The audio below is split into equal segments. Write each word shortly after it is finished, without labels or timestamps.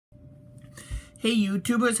Hey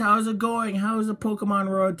YouTubers, how's it going? How's the Pokemon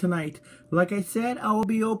Road tonight? Like I said, I will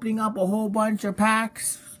be opening up a whole bunch of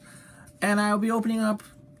packs. And I'll be opening up,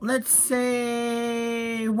 let's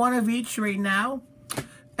say, one of each right now.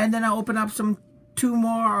 And then I'll open up two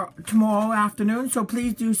more tomorrow afternoon. So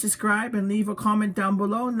please do subscribe and leave a comment down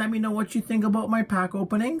below. And let me know what you think about my pack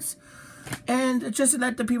openings. And just to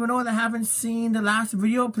let the people know that haven't seen the last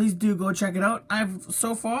video, please do go check it out.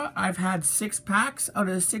 So far I've had 6 packs. Out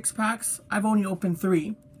of the 6 packs, I've only opened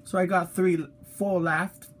 3. So I got 4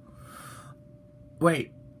 left.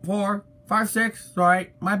 Wait, 4, 5, 6.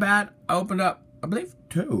 Sorry, my bad. I opened up, I believe,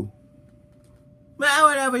 2. Well,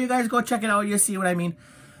 whatever. You guys go check it out. You'll see what I mean.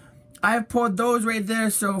 I've poured those right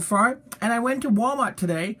there so far. And I went to Walmart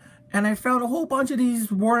today and I found a whole bunch of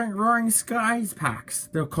these Roaring Skies packs.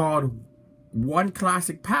 They're called One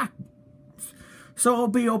Classic Pack. So I'll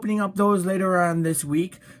be opening up those later on this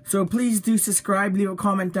week. So please do subscribe, leave a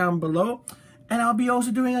comment down below. And I'll be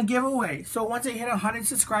also doing a giveaway. So once I hit 100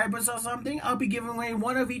 subscribers or something, I'll be giving away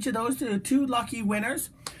one of each of those to the 2 lucky winners.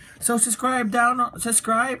 So subscribe,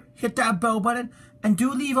 hit that bell button, and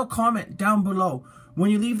do leave a comment down below.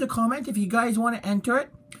 When you leave the comment, if you guys want to enter it,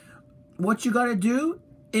 what you gotta do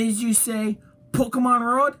is you say Pokemon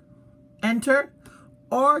Road, enter,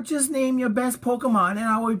 or just name your best Pokemon, and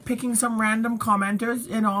I will be picking some random commenters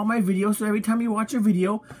in all my videos. So every time you watch a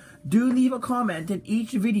video, do leave a comment in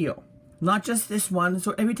each video, not just this one.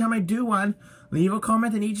 So every time I do one, leave a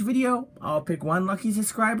comment in each video. I'll pick 1 lucky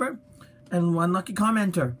subscriber and 1 lucky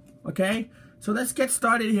commenter. Okay, so let's get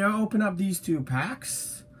started here. Open up these 2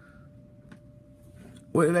 packs.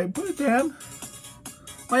 Where did I put them?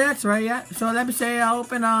 Oh, that's right, yeah. So let me say I'll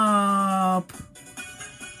open up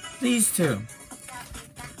these 2.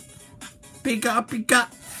 Pika, pika,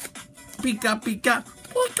 pika, pika, pika,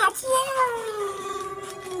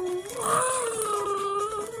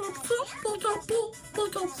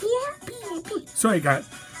 Sorry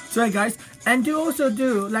guys, and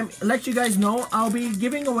let you guys know, I'll be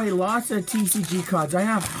giving away lots of TCG cards. I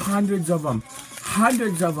have hundreds of them.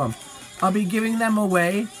 I'll be giving them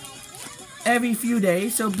away every few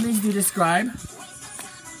days, so please do subscribe.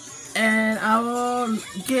 And I will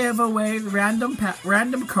give away random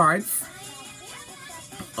cards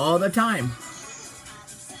all the time.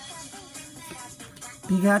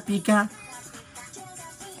 Pika, pika.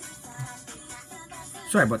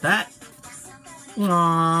 Sorry about that.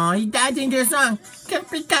 Aww, he's dancing to the song. Pika,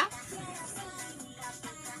 pika.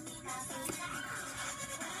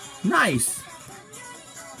 Nice.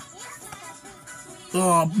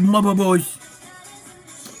 Oh, mama boys.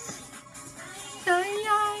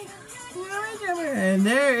 And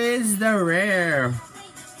there is the rare.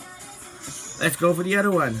 Let's go for the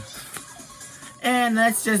other one. And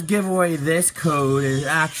let's just give away this code.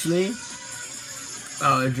 I'll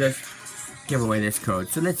just give away this code.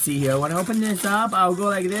 So let's see here. When I open this up, I'll go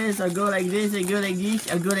like this, I'll go like this, I'll go like this,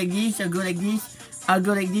 I'll go like this, I'll go like this, I'll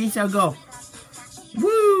go like this, I'll go.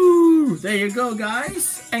 Woo! There you go,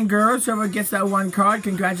 guys. And girls, whoever gets that 1 card,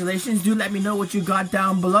 congratulations. Do let me know what you got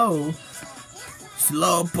down below.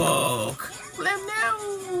 Slowpoke. Let me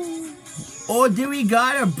know. Oh, do we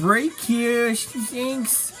got a break here? She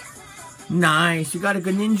thinks. Nice. You got a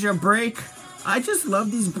Greninja break. I just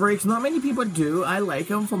love these breaks. Not many people do. I like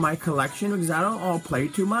them for my collection because I don't all play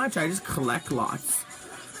too much. I just collect lots.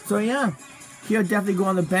 So yeah, he'll definitely go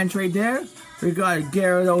on the bench right there. We got a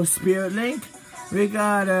Gyarados Spirit Link. We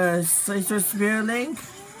got a Slicer Spirit Link.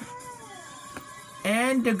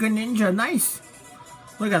 And the Greninja. Nice.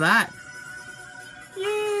 Look at that.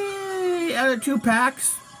 Yay! Out of 2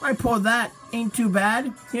 packs. I pulled that. Ain't too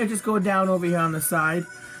bad. Here, just go down over here on the side.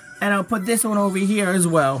 And I'll put this one over here as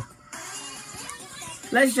well.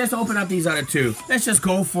 Let's just open up these other 2. Let's just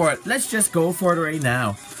go for it. Let's just go for it right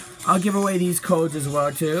now. I'll give away these codes as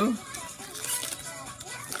well too.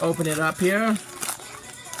 Open it up here.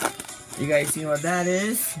 You guys see what that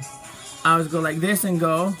is? I'll just go like this and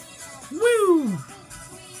go. Woo!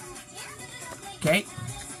 Okay.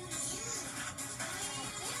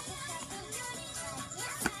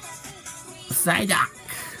 Psyduck.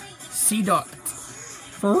 Seedot.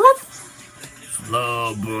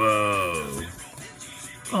 Slowbro.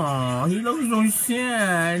 Aw, he looks so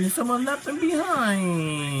sad. Someone left him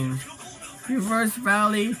behind. Reverse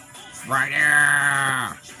Valley. Right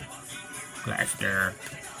there. Cluster.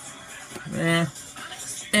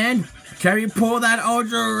 And can we pull that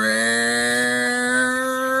ultra rare?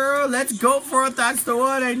 Let's go for it. That's the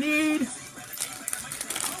one I need.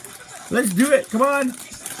 Let's do it. Come on.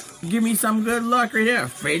 Give me some good luck right here.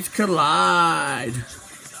 Fates collide.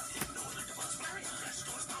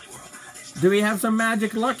 Do we have some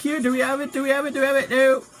magic luck here? Do we have it? Do we have it? Do we have it?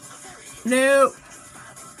 No. No.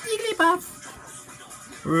 Jigglypuff.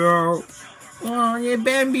 Oh, yeah,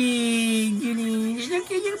 Bambi.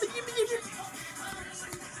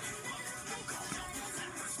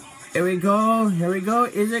 Here we go. Here we go.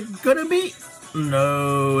 Is it gonna be?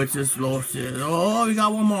 No, it's just lost. Oh, we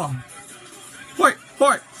got one more.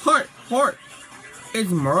 Heart. It's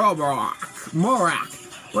Morak.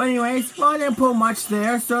 Well, anyways, I didn't put much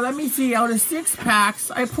there. So let me see. Out of 6 packs,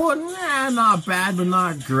 I put not bad, but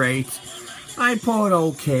not great. I put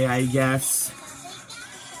okay, I guess.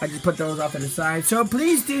 I just put those off to the side. So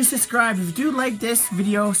please do subscribe. If you do like this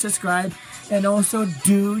video, subscribe. And also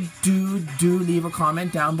do leave a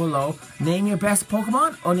comment down below. Name your best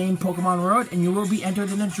Pokemon or name Pokemon Road, and you will be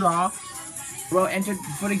entered in a draw. Well, entered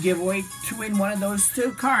for the giveaway to win one of those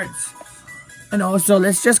 2 cards. And also,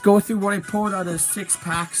 let's just go through what I pulled out of 6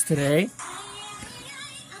 packs today.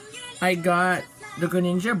 I got the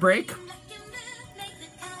Greninja Break.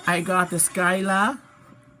 I got the Skyla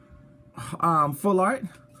full art.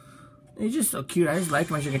 He's just so cute. I just like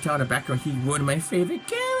him. As you can tell in the background, he's one of my favorite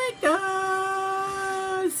characters.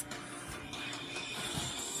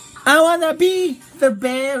 I wanna be the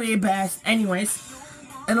very best. Anyways,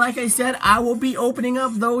 and like I said, I will be opening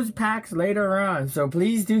up those packs later on. So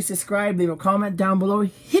please do subscribe, leave a comment down below,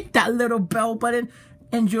 hit that little bell button,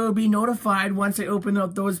 and you'll be notified once I open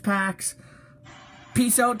up those packs.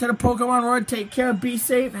 Peace out to the Pokemon world. Take care, be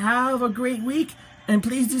safe, have a great week, and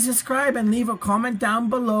please do subscribe and leave a comment down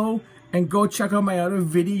below, and go check out my other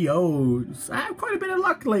videos. I have quite a bit of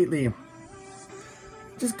luck lately.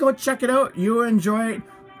 Just go check it out. You'll enjoy it.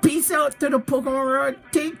 Peace out to the Pokemon world.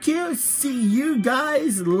 Take care. See you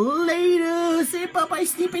guys later. Say bye-bye,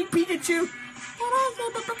 Sleeping Pikachu.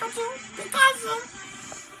 Pikachu.